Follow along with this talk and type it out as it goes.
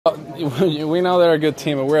we know they're a good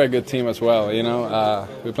team, but we're a good team as well.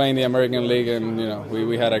 We play in the American League, and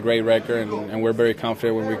we had a great record, and we're very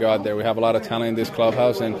confident when we got there. We have a lot of talent in this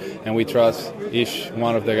clubhouse, and we trust each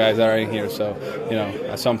one of the guys that are in here. So,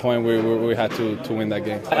 at some point we had to win that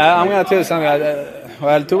game. I'm gonna tell you something.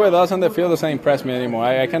 Well, Tuve does on the field doesn't impress me anymore.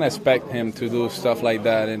 I can't expect him to do stuff like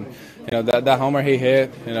that, and that homer he hit,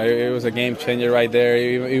 it was a game changer right there,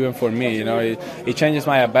 even for me. He changes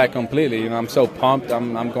my at bat completely. I'm so pumped.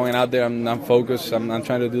 I'm going out there. I'm focused. I'm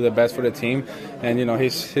trying to do the best for the team, and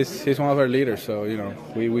he's one of our leaders. So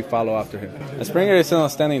we follow after him. Springer is an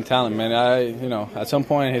outstanding talent, man. At some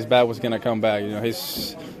point his bat was gonna come back.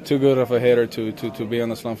 He's too good of a hitter to be on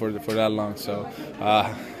the slump for that long. So.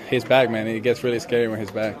 He's back, man. It gets really scary when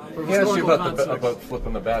he's back. Let me ask you about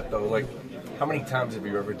flipping the bat, though. Like, how many times have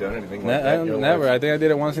you ever done anything like that? Never. I think I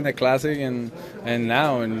did it once in the Classic and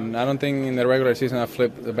now. And I don't think in the regular season I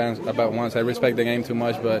flipped the bat about once. I respect the game too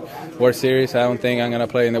much, but World Series, I don't think I'm going to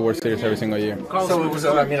play in the World Series every single year. So it was,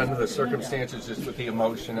 under the circumstances, just with the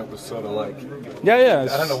emotion, it was sort of like... Yeah.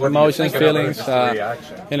 I don't know what emotions, feelings.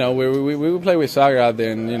 Reaction. We play with soccer out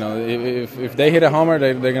there, and, if they hit a homer,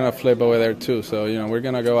 they're going to flip over there too. So, we're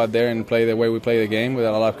going to go out there and play the way we play the game with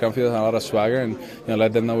a lot of confidence and a lot of swagger, and,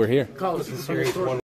 let them know we're here. Carlos,